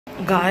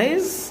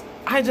Guys,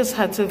 I just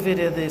had to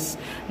video this.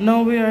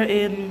 Now we are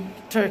in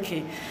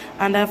Turkey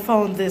and I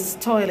found this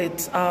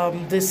toilet. I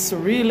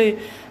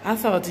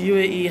thought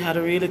UAE had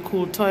a really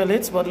cool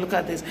toilets, but look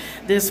at this.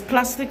 There's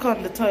plastic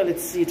on the toilet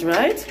seat,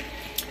 right?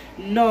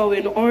 No,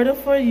 in order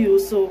for you,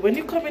 so when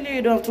you come in here,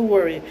 you don't have to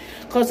worry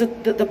because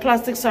the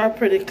plastics are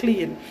pretty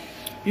clean.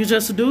 You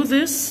just do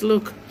this,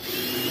 look.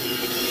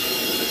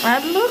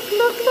 And look.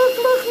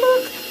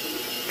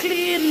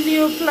 Clean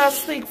new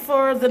plastic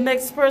for the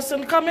next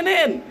person coming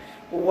in.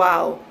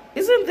 Wow,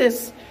 isn't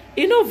this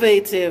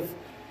innovative?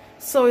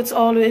 So it's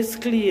always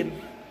clean.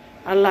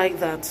 I like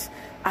that.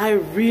 I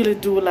really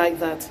do like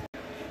that.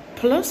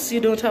 Plus, you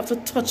don't have to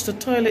touch the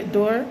toilet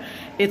door.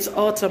 It's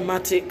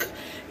automatic.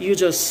 You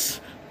just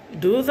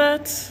do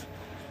that.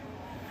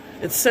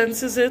 It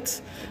senses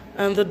it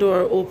and the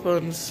door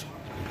opens.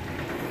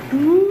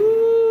 Ooh.